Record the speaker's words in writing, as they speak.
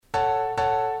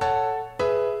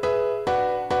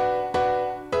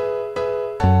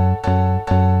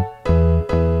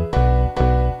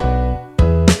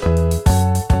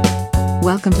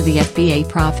Welcome to the FBA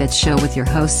Profits Show with your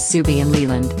hosts Zuby and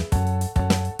Leland.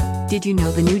 Did you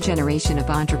know the new generation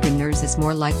of entrepreneurs is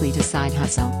more likely to side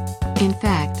hustle? In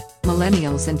fact,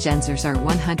 millennials and Gen Zers are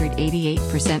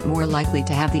 188% more likely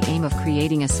to have the aim of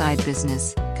creating a side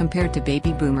business, compared to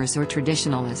baby boomers or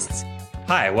traditionalists.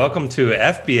 Hi, welcome to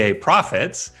FBA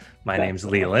Profits. My name's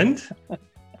Leland.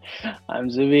 I'm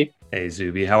Zuby. Hey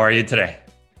Zuby, how are you today?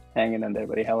 Hanging in there,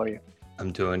 buddy. How are you?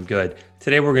 I'm doing good.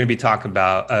 Today we're going to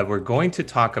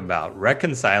talk about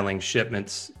reconciling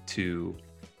shipments to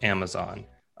Amazon.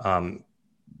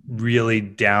 Really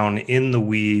down in the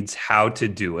weeds, how to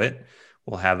do it.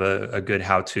 We'll have a good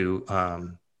how-to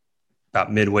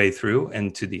about midway through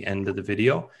and to the end of the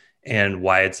video, and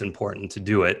why it's important to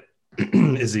do it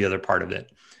is the other part of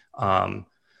it.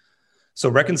 So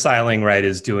reconciling, right,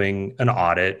 is doing an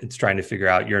audit. It's trying to figure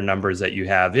out your numbers that you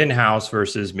have in-house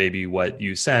versus maybe what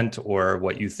you sent or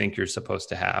what you think you're supposed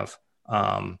to have.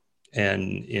 And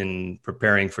in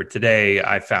preparing for today,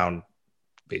 I found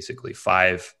basically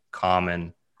 5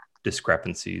 common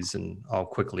discrepancies, and I'll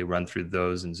quickly run through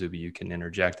those, and Zuby, you can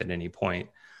interject at any point.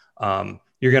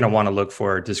 You're going to want to look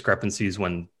for discrepancies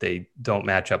when they don't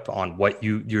match up on what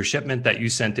your shipment that you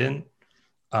sent in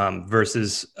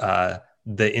versus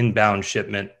the inbound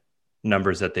shipment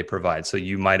numbers that they provide. So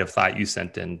you might have thought you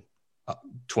sent in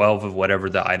 12 of whatever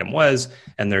the item was,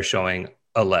 and they're showing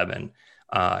 11.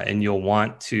 And you'll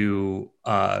want to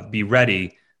be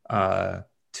ready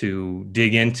to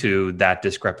dig into that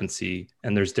discrepancy.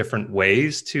 And there's different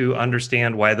ways to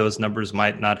understand why those numbers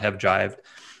might not have jived.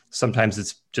 Sometimes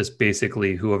it's just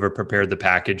basically whoever prepared the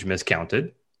package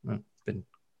miscounted.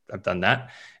 I've done that.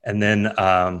 And then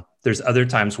there's other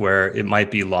times where it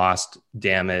might be lost,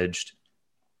 damaged.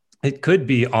 It could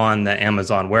be on the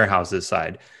Amazon warehouses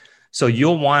side. So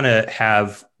you'll want to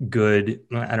have good,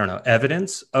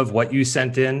 evidence of what you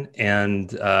sent in. And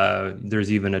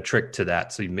there's even a trick to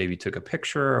that. So you maybe took a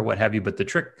picture or what have you. But the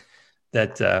trick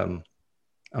that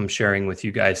I'm sharing with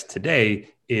you guys today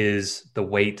is the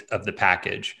weight of the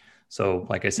package. So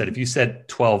like I said, if you said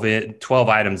 12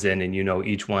 items in and you know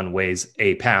each one weighs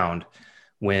a pound,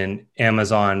 when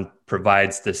Amazon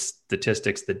provides the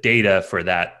statistics, the data for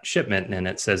that shipment, and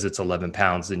it says it's 11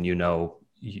 pounds, then you know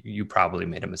you probably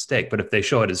made a mistake. But if they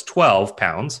show it as 12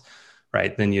 pounds,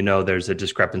 right, then you know there's a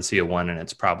discrepancy of 1 and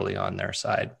it's probably on their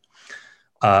side.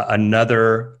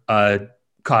 Another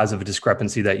cause of a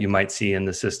discrepancy that you might see in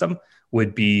the system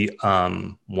would be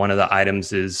one of the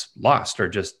items is lost or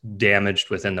just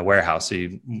damaged within the warehouse. So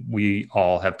we've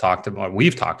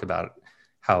talked about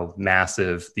how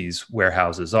massive these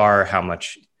warehouses are, how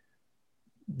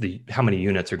many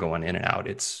units are going in and out.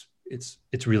 It's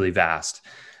really vast.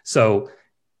 So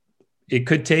it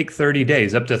could take 30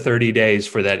 days, up to 30 days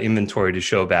for that inventory to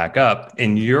show back up.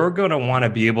 And you're going to want to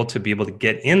be able to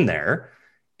get in there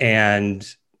and,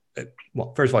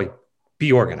 well, first of all,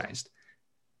 be organized.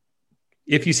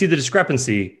 If you see the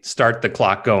discrepancy, start the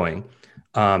clock going.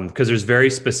 Because there's very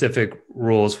specific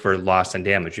rules for loss and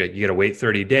damage. You got to wait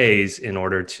 30 days in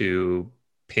order to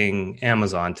ping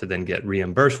Amazon to then get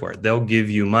reimbursed for it. They'll give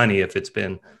you money if it's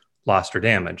been lost or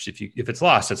damaged. If it's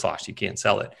lost, it's lost. You can't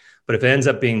sell it. But if it ends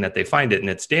up being that they find it and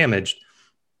it's damaged,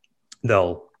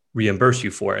 they'll reimburse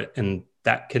you for it. And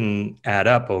that can add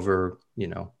up over,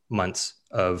 months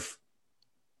of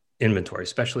inventory,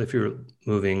 especially if you're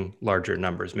moving larger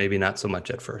numbers, maybe not so much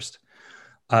at first.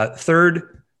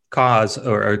 Third cause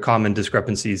or a common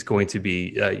discrepancy is going to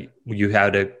be you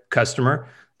had a customer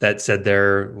that said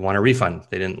they want a refund.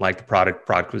 They didn't like the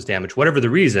product was damaged, whatever the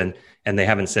reason, and they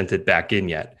haven't sent it back in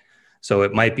yet. So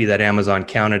it might be that Amazon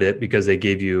counted it because they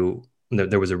gave you,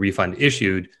 there was a refund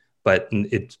issued, but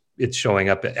it's showing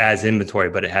up as inventory,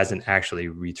 but it hasn't actually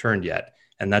returned yet.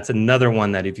 And that's another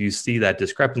one that if you see that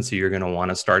discrepancy, you're going to want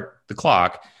to start the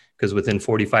clock, because within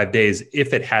 45 days,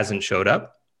 if it hasn't showed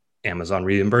up, Amazon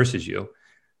reimburses you.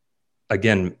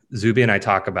 Again, Zuby and I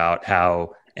talk about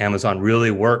how Amazon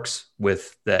really works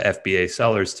with the FBA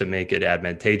sellers to make it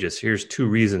advantageous. Here's 2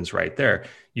 reasons right there.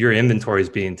 Your inventory is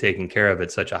being taken care of at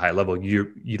such a high level.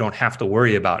 You don't have to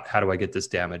worry about, how do I get this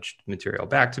damaged material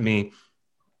back to me?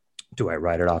 Do I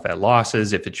write it off at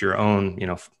losses? If it's your own,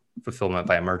 fulfillment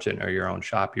by a merchant or your own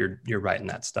shop, you're writing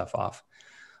that stuff off.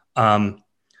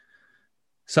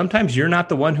 Sometimes you're not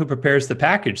the one who prepares the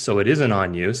package, so it isn't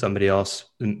on you. Somebody else,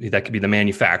 that could be the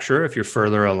manufacturer. If you're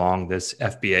further along this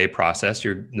FBA process,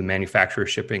 the manufacturer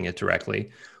shipping it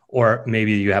directly. Or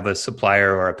maybe you have a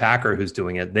supplier or a packer who's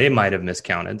doing it. They might have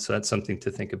miscounted, so that's something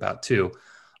to think about too.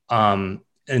 And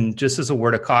just as a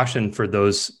word of caution for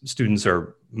those students who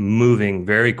are moving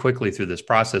very quickly through this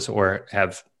process or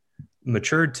have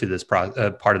matured to this part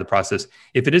of the process,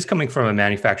 if it is coming from a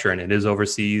manufacturer and it is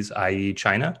overseas, i.e.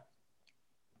 China,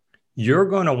 you're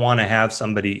going to want to have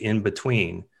somebody in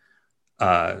between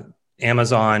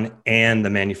Amazon and the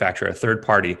manufacturer, a third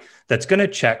party, that's going to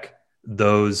check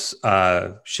those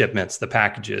shipments, the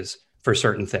packages, for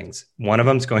certain things. One of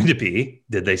them is going to be,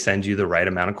 did they send you the right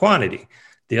amount of quantity?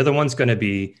 The other one's going to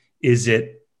be, is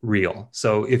it real?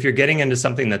 So if you're getting into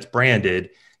something that's branded,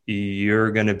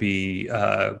 you're going to be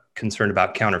concerned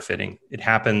about counterfeiting. It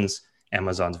happens.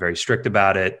 Amazon's very strict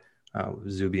about it.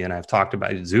 Zuby and I have talked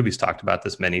about it. Zuby's talked about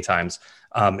this many times.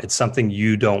 It's something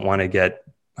you don't want to get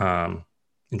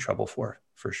in trouble for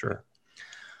sure.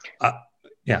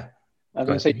 Yeah. I was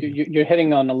going to say, you're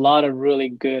hitting on a lot of really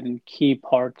good and key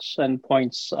parts and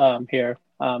points here.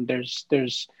 There's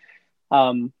the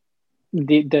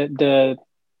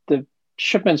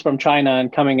shipments from China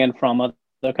and coming in from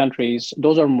other countries.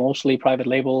 Those are mostly private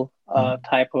label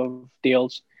type of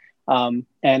deals. And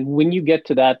when you get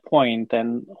to that point,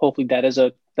 and hopefully that is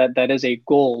a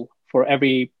goal for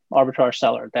every arbitrage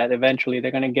seller, that eventually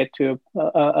they're going to get to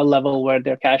a level where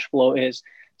their cash flow is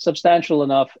substantial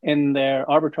enough in their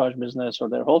arbitrage business or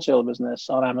their wholesale business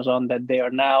on Amazon that they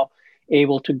are now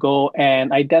able to go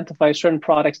and identify certain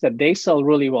products that they sell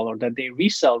really well or that they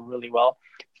resell really well,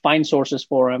 find sources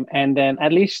for them, and then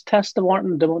at least test the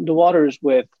waters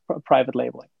with private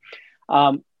labeling.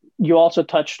 You also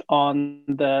touched on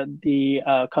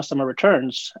the customer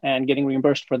returns and getting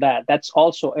reimbursed for that.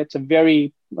 It's a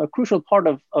very crucial part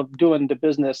of doing the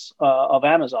business of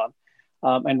Amazon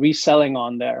and reselling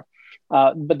on there.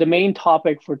 But the main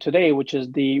topic for today, which is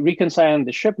the reconciling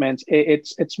the shipments,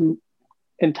 it's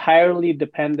entirely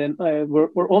dependent.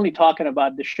 We're only talking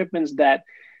about the shipments that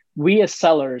we as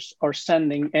sellers are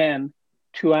sending in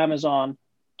to Amazon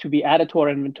to be added to our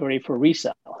inventory for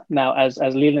resale. Now, as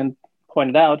Leland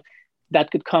pointed out,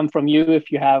 that could come from you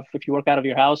if you work out of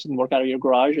your house and work out of your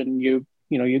garage and you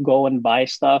go and buy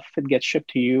stuff, it gets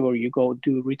shipped to you, or you go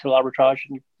do retail arbitrage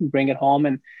and you bring it home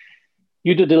and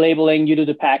you do the labeling, you do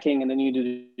the packing, and then you do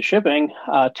the shipping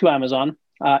to Amazon.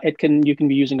 You can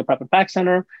be using a prep and pack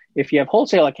center. If you have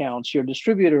wholesale accounts, your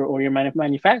distributor or your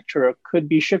manufacturer could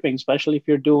be shipping, especially if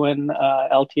you're doing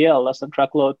LTL, less than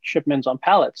truckload shipments on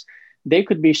pallets. They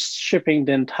could be shipping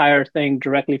the entire thing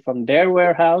directly from their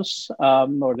warehouse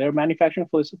or their manufacturing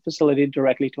facility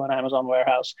directly to an Amazon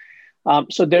warehouse.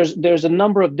 So there's a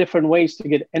number of different ways to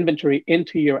get inventory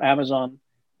into your Amazon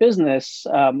business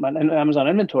and Amazon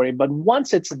inventory. But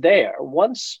once it's there,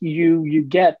 once you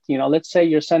get, let's say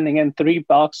you're sending in 3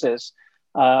 boxes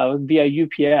via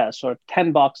UPS or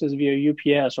 10 boxes via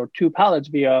UPS or 2 pallets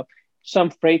via some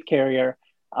freight carrier.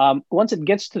 Once it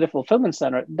gets to the fulfillment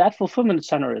center, that fulfillment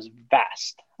center is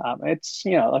vast. It's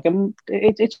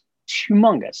it's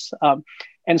humongous,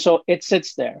 and so it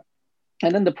sits there,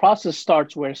 and then the process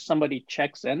starts where somebody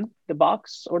checks in the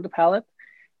box or the pallet,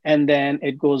 and then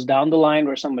it goes down the line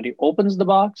where somebody opens the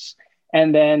box,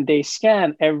 and then they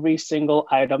scan every single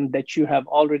item that you have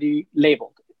already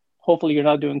labeled. Hopefully, you're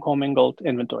not doing commingled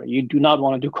inventory. You do not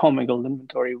want to do commingled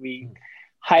inventory. We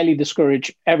highly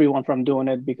discourage everyone from doing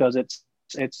it because it's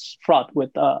fraught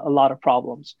with a lot of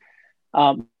problems.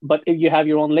 But if you have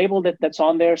your own label that's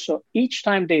on there, so each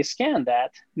time they scan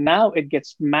that, now it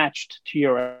gets matched to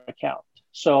your account.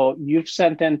 So you've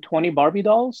sent in 20 Barbie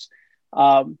dolls.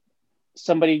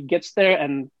 Somebody gets there,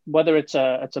 and whether it's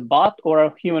a bot or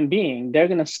a human being, they're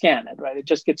going to scan it, right? It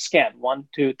just gets scanned 1,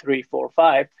 2, 3, 4,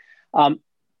 5.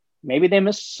 Maybe they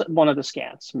miss one of the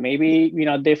scans. Maybe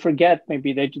they forget.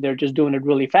 Maybe they're just doing it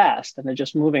really fast and they're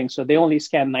just moving, so they only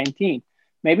scan 19.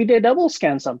 Maybe they double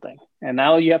scan something, and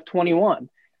now you have 21.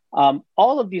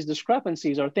 All of these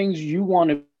discrepancies are things you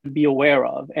want to be aware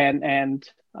of, and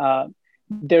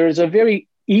there is a very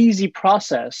easy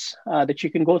process that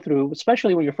you can go through,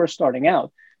 especially when you're first starting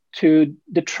out, to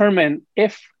determine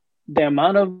if the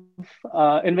amount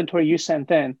of inventory you sent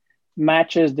in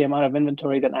matches the amount of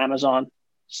inventory that Amazon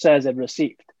says it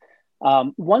received.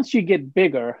 Once you get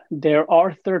bigger, there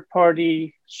are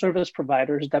third-party service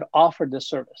providers that offer this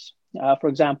service. For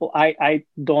example, I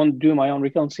don't do my own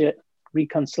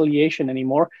reconciliation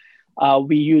anymore.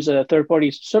 We use a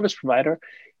third-party service provider.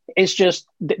 It's just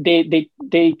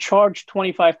they charge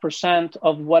 25%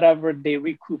 of whatever they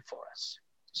recoup for us.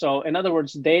 So in other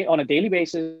words, they on a daily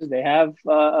basis, they have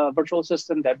a virtual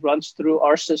assistant that runs through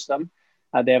our system.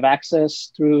 They have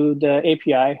access through the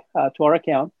API to our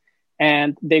account,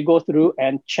 and they go through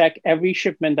and check every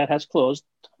shipment that has closed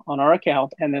on our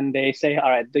account. And then they say, all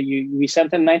right, we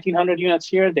sent in 1,900 units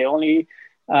here. They only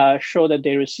show that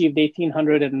they received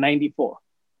 1,894.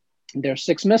 There's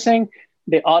 6 missing.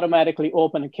 They automatically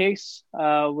open a case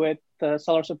with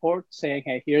seller support saying,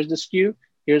 hey, here's the SKU,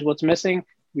 here's what's missing,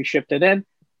 we shipped it in,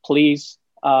 please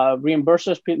reimburse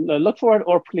us, look for it,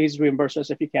 or please reimburse us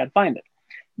if you can't find it.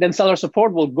 Then seller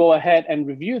support will go ahead and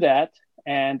review that.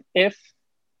 And if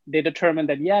they determine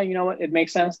that, yeah, you know what, it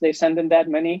makes sense, they send in that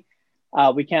many,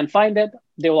 we can't find it,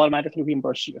 they will automatically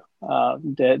reimburse you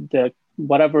the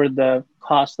whatever the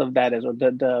cost of that is, or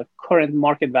the current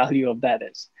market value of that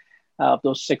is,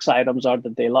 those 6 items are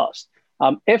that they lost.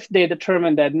 If they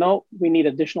determine that, no, we need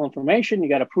additional information, you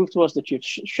got to prove to us that you've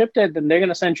shipped it, then they're going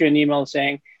to send you an email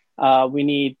saying, we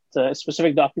need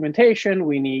specific documentation,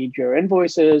 we need your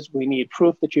invoices, we need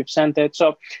proof that you've sent it.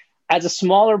 So as a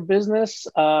smaller business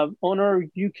owner,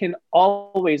 you can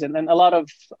always, and a lot of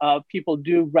people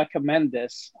do recommend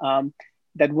this,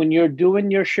 that when you're doing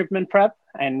your shipment prep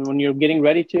and when you're getting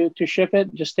ready to ship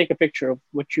it, just take a picture of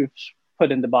what you've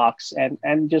put in the box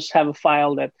and just have a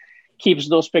file that keeps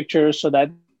those pictures, so that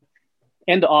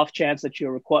in the off chance that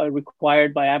you're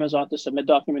required by Amazon to submit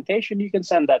documentation, you can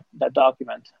send that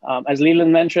document. As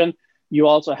Leland mentioned, you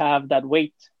also have that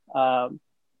weight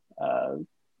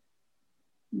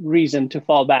reason to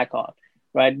fall back on,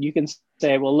 right? You can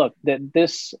say, well, look,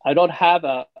 this, I don't have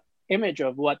a image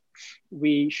of what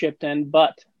we shipped in,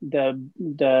 but the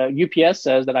UPS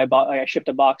says that I shipped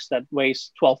a box that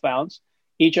weighs 12 pounds.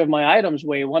 Each of my items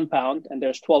weigh 1 pound, and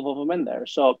there's 12 of them in there.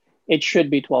 So it should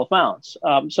be 12 pounds.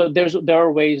 So there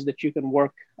are ways that you can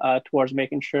work towards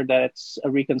making sure that it's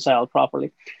reconciled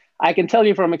properly. I can tell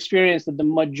you from experience that the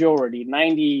majority,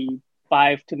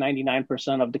 95 to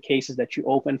 99% of the cases that you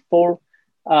open for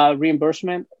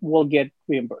reimbursement will get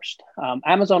reimbursed.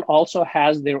 Amazon also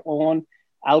has their own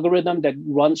algorithm that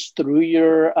runs through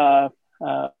your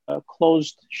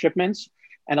closed shipments.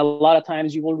 And a lot of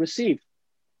times you will receive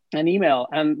an email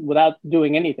and without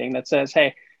doing anything that says,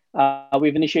 hey,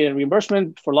 we've initiated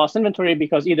reimbursement for lost inventory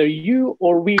because either you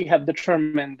or we have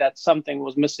determined that something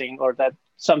was missing or that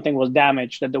something was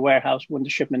damaged at the warehouse when the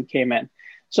shipment came in.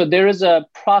 So there is a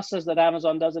process that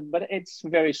Amazon does it, but it's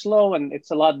very slow, and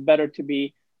it's a lot better to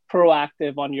be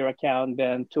proactive on your account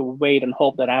than to wait and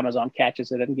hope that Amazon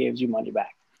catches it and gives you money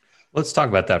back. Let's talk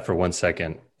about that for 1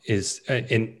 second.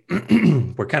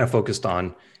 We're kind of focused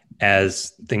on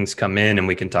as things come in, and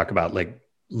we can talk about like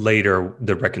later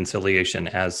the reconciliation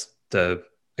as the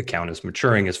account is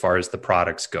maturing as far as the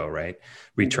products go, right?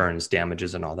 Returns,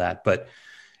 damages, and all that. But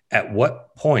at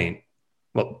what point,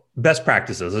 well, best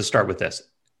practices, let's start with this.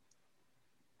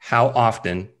 How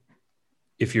often,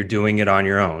 if you're doing it on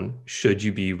your own, should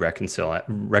you be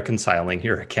reconciling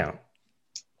your account?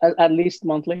 At least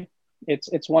monthly.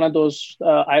 It's one of those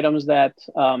items that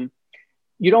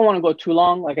you don't want to go too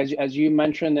long. Like as you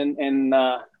mentioned in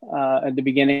at the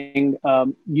beginning,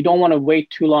 you don't want to wait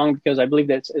too long because I believe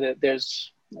that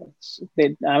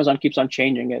Amazon keeps on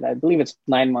changing it. I believe it's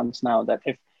 9 months now. That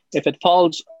if it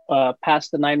falls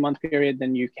past the 9 month period,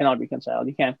 then you cannot reconcile.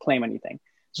 You can't claim anything.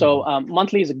 So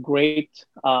monthly is a great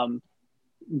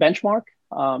benchmark.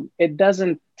 It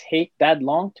doesn't take that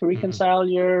long to reconcile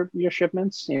your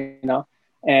shipments,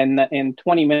 and in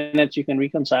 20 minutes you can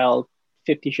reconcile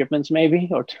 50 shipments maybe,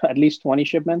 or at least 20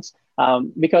 shipments,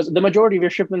 because the majority of your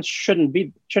shipments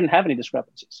shouldn't have any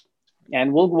discrepancies.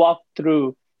 And we'll walk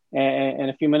through in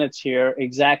a few minutes here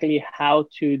exactly how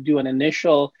to do an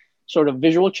initial sort of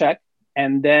visual check,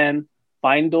 and then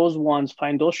find those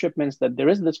shipments that there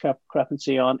is a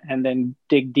discrepancy on, and then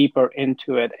dig deeper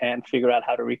into it and figure out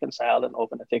how to reconcile and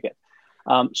open a ticket.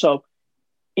 So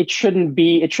it shouldn't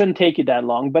take you that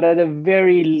long, but at the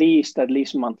very least, at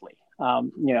least monthly.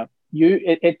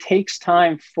 It takes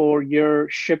time for your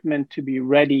shipment to be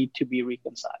ready to be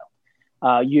reconciled.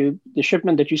 The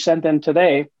shipment that you sent in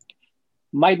today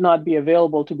might not be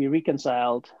available to be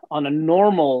reconciled on a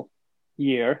normal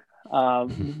year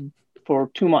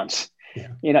for 2 months. Yeah.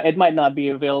 It might not be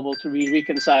available to be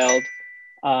reconciled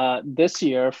this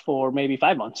year for maybe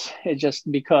 5 months. It's just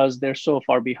because they're so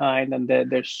far behind, and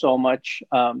there's so much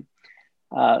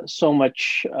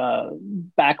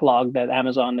backlog that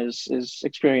Amazon is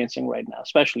experiencing right now,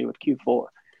 especially with Q4.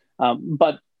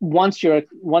 But once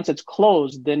it's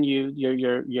closed, then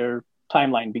your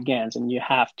timeline begins, and you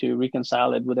have to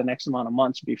reconcile it within X amount of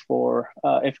months before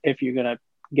if you're gonna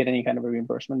get any kind of a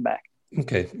reimbursement back.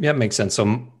 Okay. Yeah, makes sense.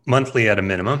 So monthly at a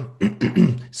minimum.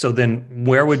 So then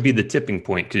where would be the tipping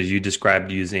point? Because you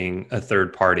described using a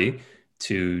third party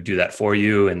to do that for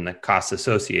you and the costs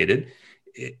associated.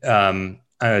 I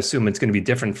assume it's going to be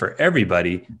different for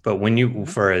everybody, but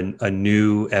for a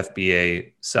new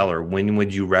FBA seller, when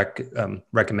would you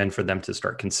recommend for them to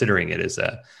start considering it? Is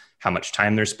how much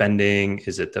time they're spending?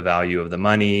 Is it the value of the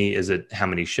money? Is it how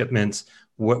many shipments?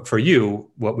 For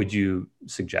you, what would you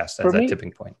suggest as that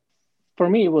tipping point? for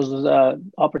me, it was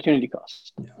opportunity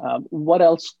cost. What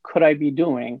else could I be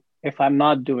doing if I'm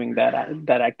not doing that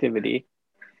activity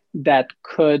that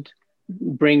could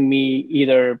bring me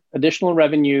either additional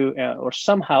revenue or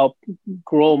somehow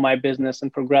grow my business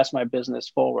and progress my business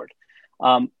forward?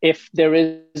 If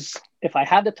I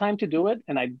have the time to do it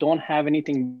and I don't have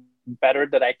anything better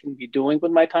that I can be doing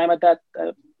with my time at that,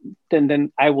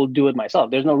 then I will do it myself.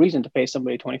 There's no reason to pay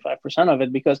somebody 25% of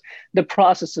it, because the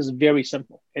process is very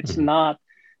simple. It's not,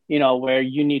 where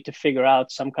you need to figure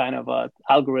out some kind of a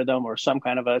algorithm or some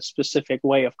kind of a specific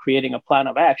way of creating a plan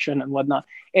of action and whatnot.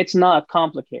 It's not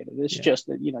complicated. It's just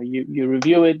that, you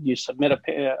review it, you submit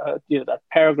that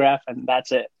paragraph, and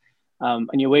that's it.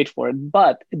 And you wait for it.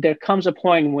 But there comes a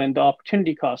point when the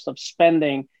opportunity cost of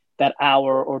spending that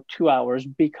hour or 2 hours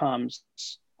becomes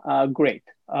great.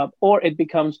 Or it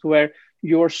becomes to where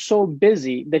you're so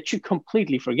busy that you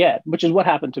completely forget, which is what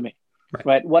happened to me.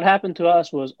 Right? What happened to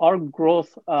us was our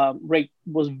growth rate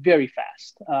was very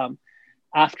fast.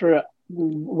 After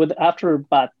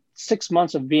about 6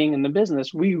 months of being in the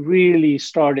business, we really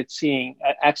started seeing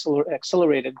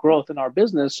accelerated growth in our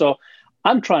business. So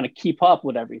I'm trying to keep up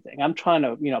with everything. I'm trying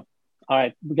to, all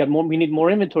right, we need more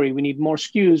inventory. We need more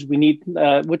SKUs.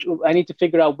 I need to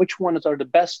figure out which ones are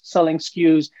the best selling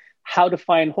SKUs, how to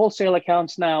find wholesale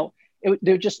accounts now.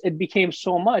 It became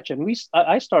so much. And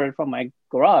I started from my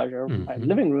garage or my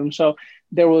living room. So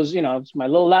there was, it's my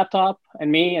little laptop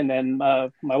and me, and then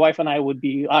my wife and I would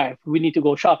be, all right, we need to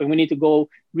go shopping. We need to go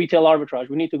retail arbitrage.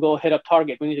 We need to go hit up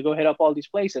Target. We need to go hit up all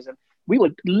these places. And we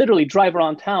would literally drive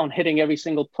around town hitting every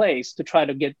single place to try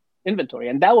to get inventory.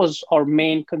 And that was our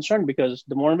main concern, because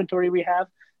the more inventory we have,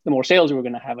 the more sales we were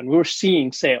going to have. And we were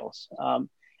seeing sales.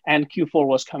 And Q4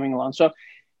 was coming along. So,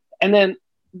 and then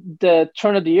the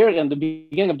turn of the year and the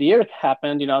beginning of the year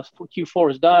happened.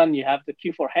 Q4 is done. You have the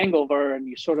Q4 hangover, and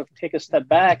you sort of take a step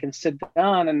back and sit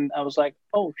down. And I was like,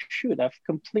 oh shoot, I've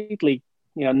completely,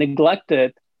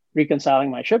 neglected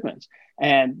reconciling my shipments.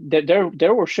 And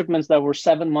there were shipments that were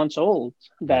 7 months old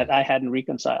that I hadn't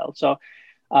reconciled. So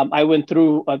I went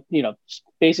through,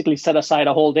 basically set aside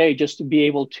a whole day just to be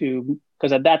able to,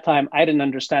 because at that time I didn't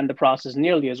understand the process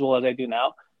nearly as well as I do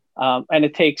now. And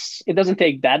it doesn't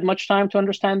take that much time to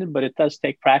understand it, but it does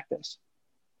take practice.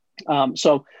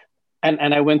 So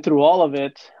I went through all of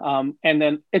it. And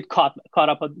then it caught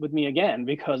up with me again,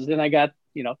 because then I got,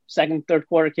 second, third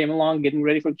quarter came along, getting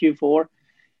ready for Q4.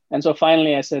 And so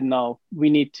finally I said, no, we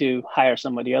need to hire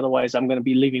somebody. Otherwise I'm going to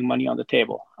be leaving money on the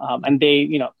table. And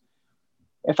they,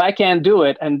 if I can't do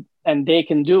it and they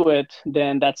can do it,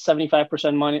 then that's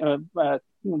 75% money,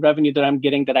 revenue that I'm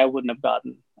getting that I wouldn't have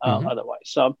gotten otherwise.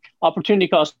 So opportunity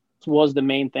cost was the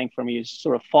main thing for me, is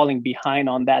sort of falling behind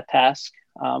on that task.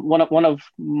 One of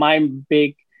my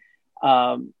big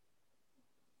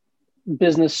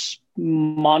business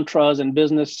mantras and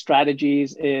business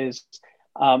strategies is,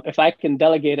 if I can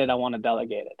delegate it, I want to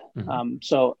delegate it.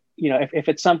 So, if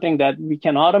it's something that we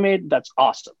can automate, that's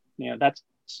awesome.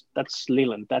 That's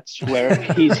Leland. That's where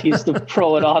he's the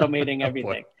pro at automating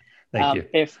everything. Thank you.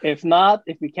 If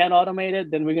we can't automate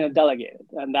it, then we're going to delegate it.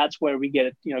 And that's where we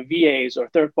get, VAs or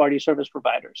third-party service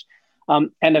providers.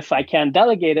 And if I can't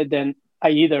delegate it, then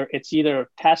it's either a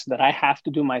task that I have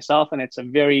to do myself, and it's a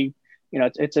very,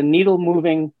 it's a needle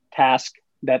moving task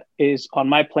that is on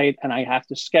my plate, and I have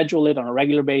to schedule it on a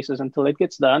regular basis until it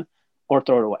gets done, or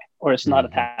throw it away, or it's not a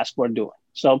task worth doing.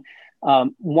 So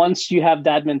once you have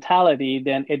that mentality,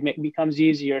 then it becomes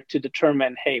easier to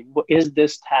determine, hey, is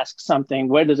this task something,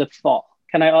 where does it fall?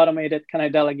 Can I automate it? Can I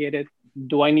delegate it?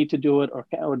 Do I need to do it,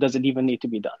 or does it even need to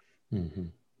be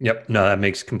done? Yep. No, that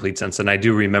makes complete sense. And I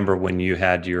do remember when you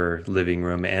had your living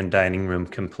room and dining room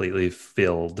completely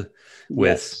filled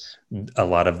with a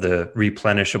lot of the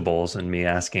replenishables, and me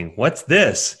asking, what's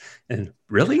this? And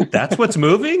really, that's what's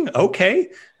moving? Okay.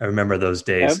 I remember those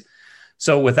days. Yep.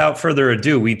 So without further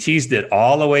ado, we teased it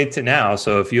all the way to now.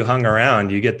 So if you hung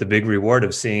around, you get the big reward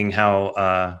of seeing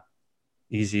how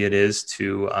easy it is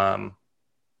to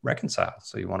reconcile.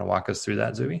 So you want to walk us through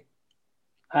that, Zuby?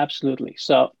 Absolutely.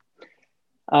 So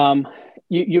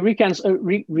you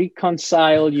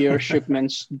reconcile your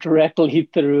shipments directly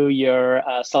through your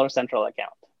Seller Central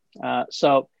account.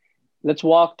 So let's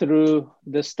walk through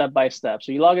this step by step.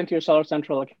 So you log into your Seller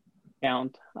Central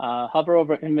account, hover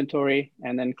over inventory,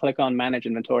 and then click on Manage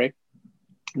Inventory.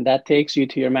 And that takes you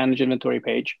to your Manage Inventory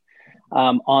page.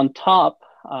 On top,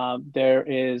 there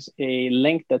is a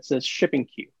link that says Shipping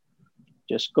Queue.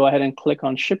 Just go ahead and click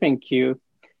on Shipping Queue.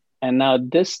 And now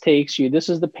this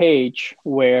is the page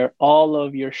where all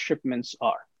of your shipments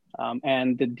are.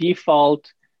 And the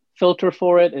default filter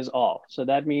for it is all. So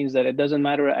that means that it doesn't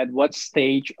matter at what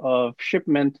stage of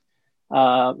shipment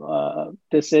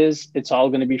it's all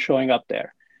going to be showing up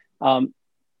there.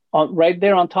 Right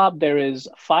there on top, there is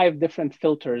 5 different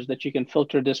filters that you can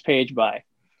filter this page by.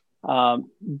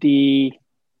 The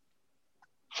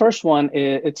first one,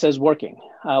 it says working.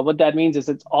 What that means is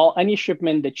it's any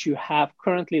shipment that you have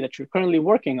currently, that you're currently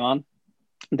working on,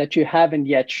 that you haven't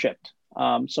yet shipped.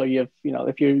 So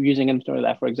if you're using Inventory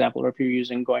Lab, for example, or if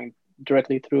you're going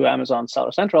directly through Amazon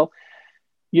Seller Central,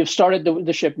 you've started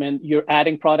the shipment, you're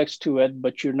adding products to it,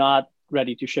 but you're not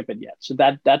ready to ship it yet. So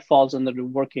that falls under the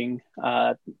working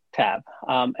tab.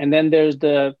 And then there's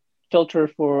the filter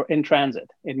for in transit.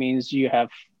 It means you have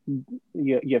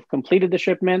completed the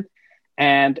shipment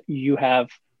and you have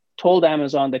told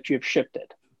Amazon that you've shipped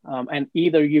it. And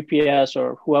either UPS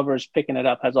or whoever is picking it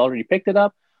up has already picked it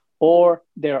up, or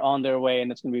they're on their way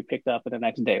and it's going to be picked up in the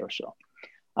next day or so.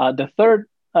 The third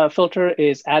filter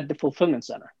is at the fulfillment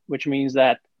center, which means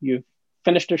that you've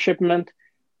finished a shipment,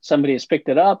 somebody has picked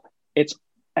it up,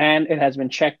 and it has been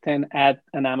checked in at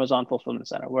an Amazon fulfillment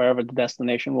center, wherever the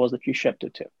destination was that you shipped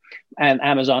it to. And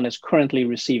Amazon is currently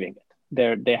receiving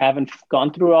it. They haven't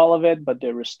gone through all of it, but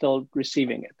they're still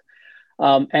receiving it.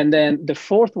 And then the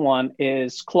fourth one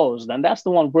is closed, and that's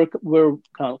the one we're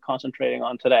kind of concentrating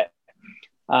on today.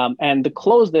 And the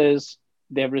closed is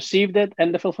they've received it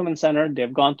in the fulfillment center.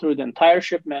 They've gone through the entire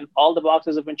shipment. All the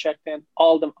boxes have been checked in.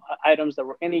 All the items that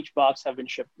were in each box have been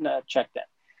checked in.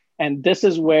 And this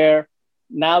is where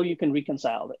now you can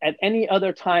reconcile it. At any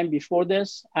other time before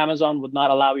this, Amazon would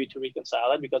not allow you to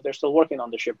reconcile it because they're still working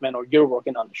on the shipment, or you're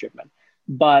working on the shipment.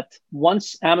 But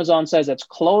once Amazon says it's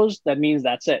closed, that means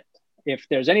that's it. If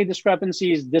there's any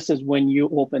discrepancies, this is when you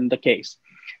open the case.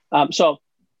 So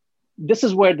this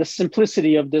is where the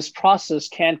simplicity of this process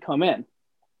can come in.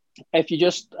 If you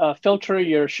just filter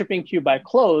your shipping queue by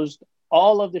closed,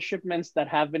 all of the shipments that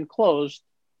have been closed,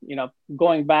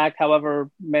 going back however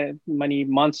many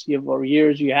months or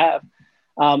years you have,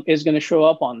 is going to show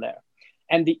up on there.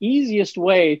 And the easiest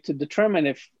way to determine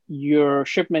if your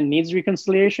shipment needs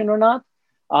reconciliation or not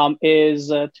is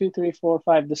 2, 3, 4,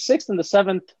 5, the 6th and the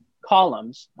 7th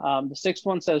columns. The 6th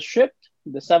one says shipped,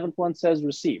 the 7th one says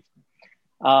received.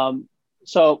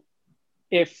 So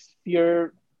if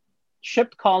your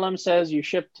shipped column says you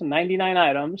shipped 99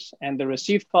 items and the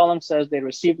received column says they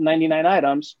received 99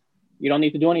 items, you don't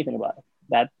need to do anything about it.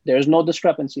 That there's no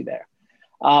discrepancy there.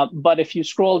 But if you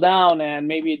scroll down and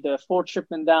maybe the 4th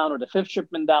shipment down or the 5th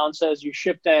shipment down says you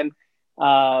shipped in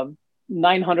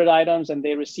 900 items and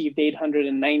they received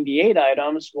 898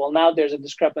 items, well, now there's a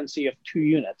discrepancy of 2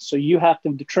 units. So you have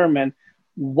to determine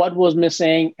what was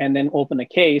missing and then open a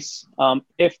case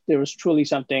if there was truly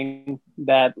something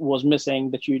that was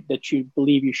missing that you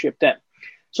believe you shipped in.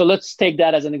 So let's take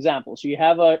that as an example. So you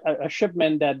have a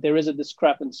shipment that there is a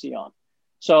discrepancy on.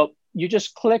 So you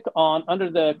just click on under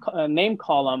the name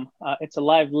column, it's a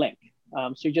live link.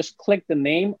 So you just click the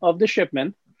name of the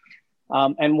shipment.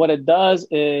 And what it does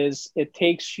is it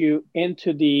takes you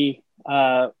into the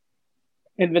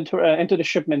inventory, into the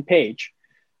shipment page.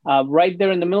 Right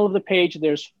there in the middle of the page,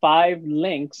 there's 5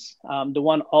 links. The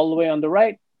one all the way on the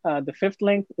right, the 5th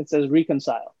link, it says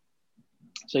reconcile.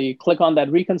 So you click on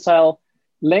that reconcile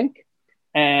link,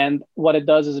 and what it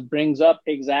does is it brings up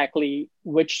exactly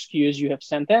which SKUs you have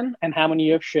sent in and how many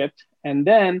you have shipped. And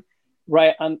then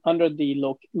right under the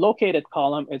located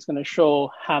column, it's going to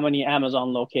show how many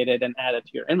Amazon located and added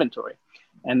to your inventory.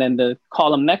 And then the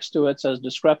column next to it says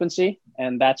discrepancy,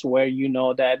 and that's where you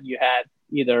know that you had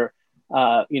either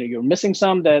you're missing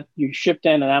some that you shipped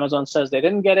in and Amazon says they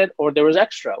didn't get it, or there was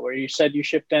extra where you said you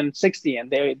shipped in 60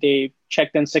 and they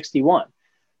checked in 61.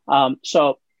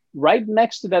 So right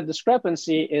next to that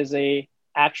discrepancy is a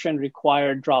action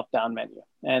required drop-down menu.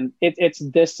 And it's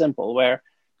this simple, where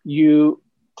you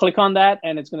click on that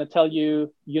and it's going to tell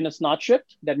you units not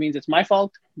shipped. That means it's my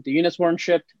fault. The units weren't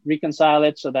shipped. Reconcile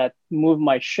it so that move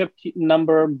my shipped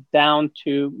number down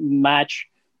to match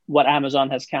what Amazon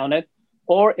has counted.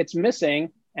 Or it's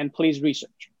missing and please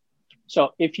research.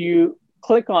 So if you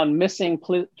click on missing,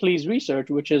 please research,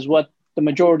 which is what the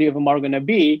majority of them are going to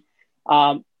be,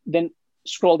 then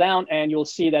scroll down and you'll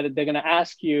see that they're going to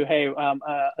ask you, hey,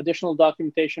 additional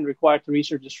documentation required to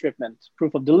research the shipment,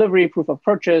 proof of delivery, proof of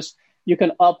purchase. You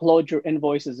can upload your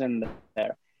invoices in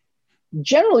there.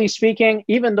 Generally speaking,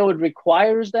 even though it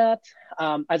requires that,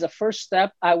 as a first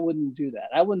step, I wouldn't do that.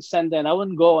 I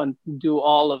wouldn't go and do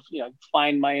all of,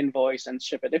 find my invoice and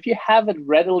ship it. If you have it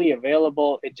readily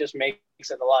available, it just makes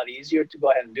it a lot easier to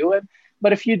go ahead and do it.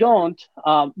 But if you don't,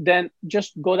 then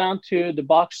just go down to the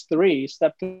box 3,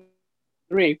 step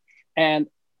 3, and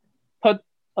put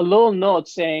a little note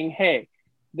saying, hey,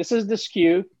 this is the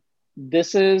SKU.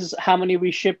 this is how many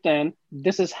we shipped in.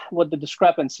 This is what the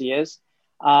discrepancy is.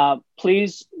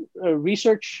 Please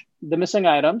research the missing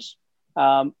items.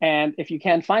 And if you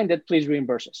can't find it, please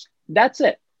reimburse us. That's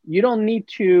it. You don't need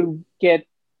to get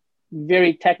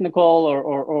very technical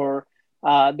or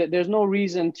there's no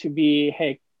reason to be,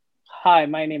 hey, hi,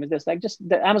 my name is this. Like, just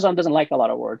Amazon doesn't like a lot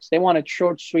of words. They want it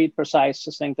short, sweet, precise,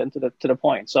 succinct, and to the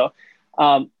point. So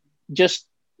just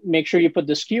make sure you put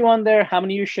the SKU on there, how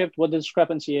many you shipped, what the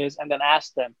discrepancy is, and then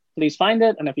ask them, please find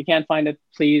it. And if you can't find it,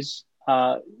 please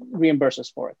reimburse us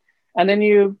for it. And then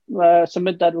you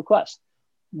submit that request.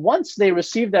 Once they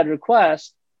receive that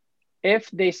request, if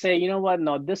they say, you know what,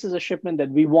 no, this is a shipment that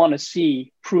we want to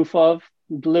see proof of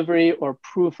delivery or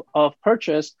proof of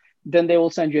purchase, then they will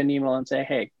send you an email and say,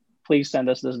 hey, please send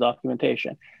us this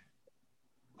documentation.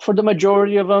 For the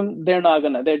majority of them, they're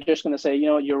just going to say, you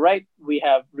know, you're right. We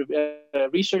have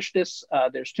researched this.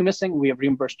 There's two missing. We have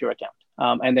reimbursed your account.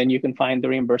 And then you can find the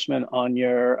reimbursement on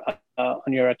your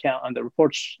account, on the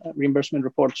reports, reimbursement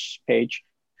reports page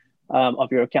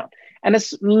of your account. And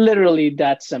it's literally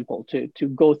that simple to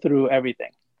go through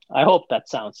everything. I hope that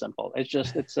sounds simple.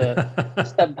 It's a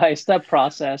step-by-step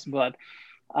process, but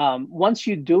once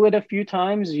you do it a few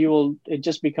times, it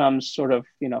just becomes sort of,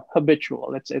 you know,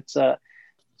 habitual. It's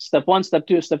step 1, step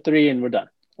 2, step 3, and we're done.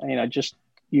 You know, just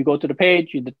you go to the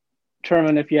page, you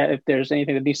determine if there's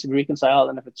anything that needs to be reconciled,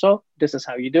 and if it's so, this is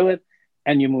how you do it,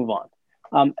 and you move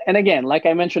on. And again, like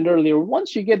I mentioned earlier,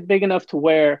 once you get big enough to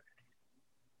where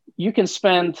you can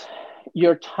spend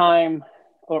your time,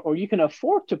 or you can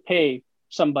afford to pay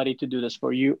somebody to do this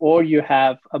for you, or you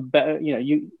have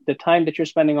the time that you're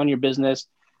spending on your business,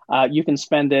 you can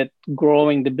spend it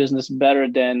growing the business better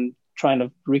than trying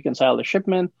to reconcile the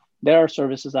shipment. There are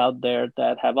services out there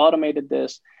that have automated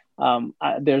this.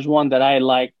 There's one that I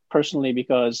like personally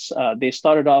because they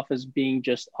started off as being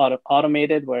just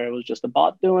automated, where it was just a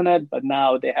bot doing it, but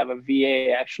now they have a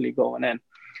VA actually going in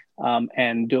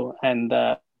and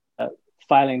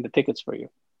filing the tickets for you.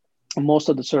 Most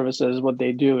of the services, what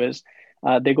they do is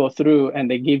they go through and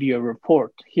they give you a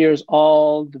report. Here's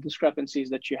all the discrepancies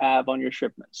that you have on your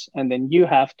shipments. And then you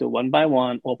have to, one by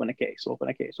one, open a case.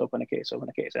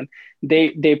 And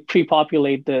they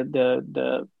pre-populate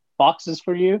the boxes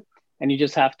for you. And you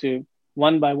just have to,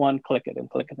 one by one, click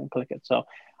it. So,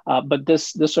 but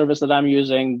this service that I'm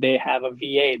using, they have a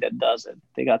VA that does it.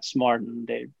 They got smart,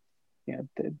 and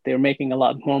they're making a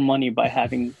lot more money by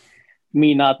having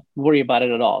me not worry about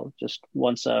it at all. Just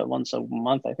once a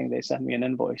month, I think they send me an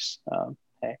invoice.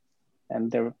 And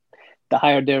the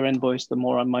higher their invoice, the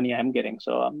more money I'm getting.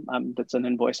 So that's an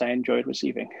invoice I enjoyed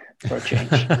receiving for a change.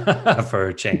 For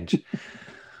a change.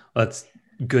 That's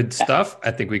good stuff.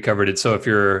 I think we covered it. So if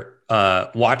you're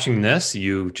watching this,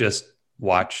 you just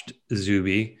watched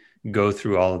Zuby go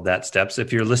through all of that steps.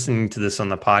 If you're listening to this on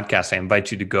the podcast, I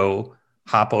invite you to go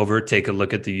hop over, take a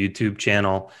look at the YouTube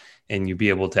channel, and you'll be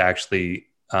able to actually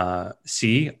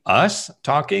see us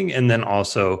talking, and then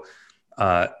also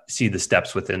see the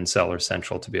steps within Seller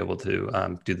Central to be able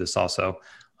to do this also.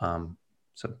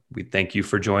 So we thank you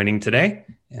for joining today.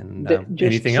 And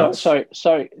anything else?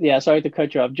 Sorry. Yeah, sorry to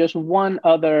cut you off. Just one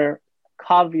other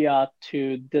caveat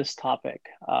to this topic,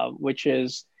 which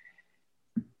is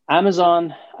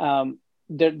Amazon.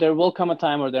 There will come a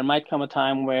time, or there might come a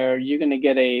time, where you're going to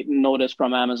get a notice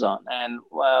from Amazon. And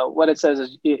what it says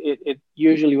is it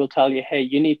usually will tell you, hey,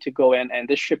 you need to go in, and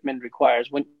this shipment requires,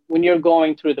 when you're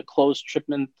going through the closed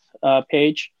shipment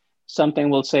page, something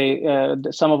will say,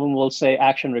 some of them will say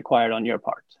action required on your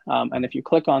part. And if you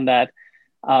click on that,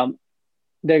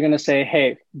 they're going to say,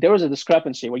 hey, there was a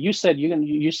discrepancy where you said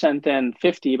you sent in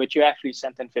 50, but you actually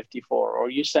sent in 54, or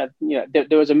you said,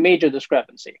 there was a major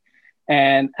discrepancy.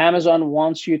 And Amazon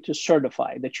wants you to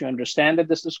certify that you understand that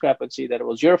this discrepancy, that it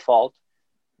was your fault,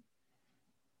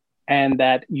 and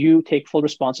that you take full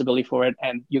responsibility for it,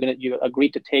 and you agree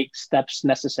to take steps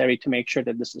necessary to make sure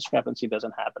that this discrepancy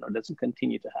doesn't happen or doesn't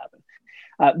continue to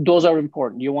happen. Those are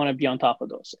important. You want to be on top of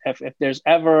those. If there's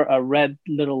ever a red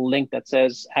little link that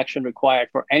says action required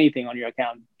for anything on your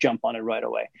account, jump on it right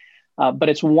away. But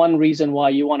it's one reason why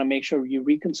you want to make sure you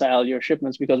reconcile your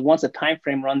shipments, because once the time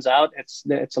frame runs out, it's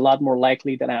a lot more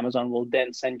likely that Amazon will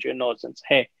then send you a notice and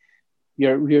say,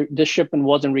 hey, this shipment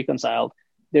wasn't reconciled.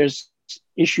 There's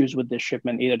issues with this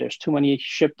shipment. Either there's too many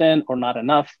shipped in or not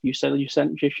enough. You said you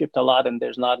shipped a lot and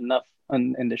there's not enough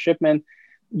in the shipment.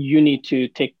 You need to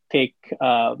take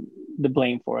the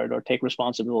blame for it, or take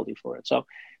responsibility for it. So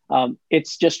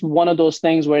it's just one of those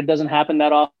things where it doesn't happen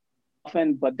that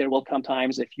often, but there will come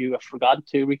times if you have forgotten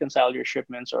to reconcile your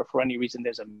shipments, or for any reason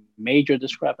there's a major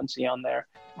discrepancy on there,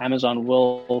 Amazon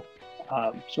will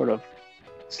sort of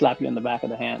slap you in the back of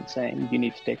the hand saying you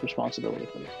need to take responsibility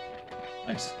for this.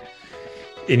 Nice.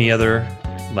 Any other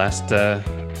last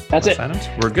That's it. items?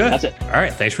 We're good. That's it. All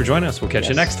right. Thanks for joining us. We'll catch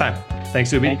you next time.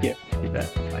 Thanks, Zuby. Thank you. You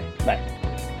bet. Bye. Bye.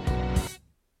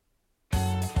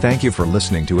 Thank you for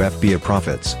listening to FBA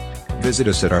Profits. Visit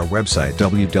us at our website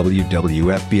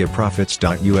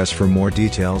www.fbaprofits.us for more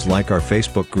details, like our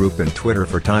Facebook group and Twitter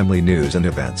for timely news and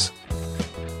events.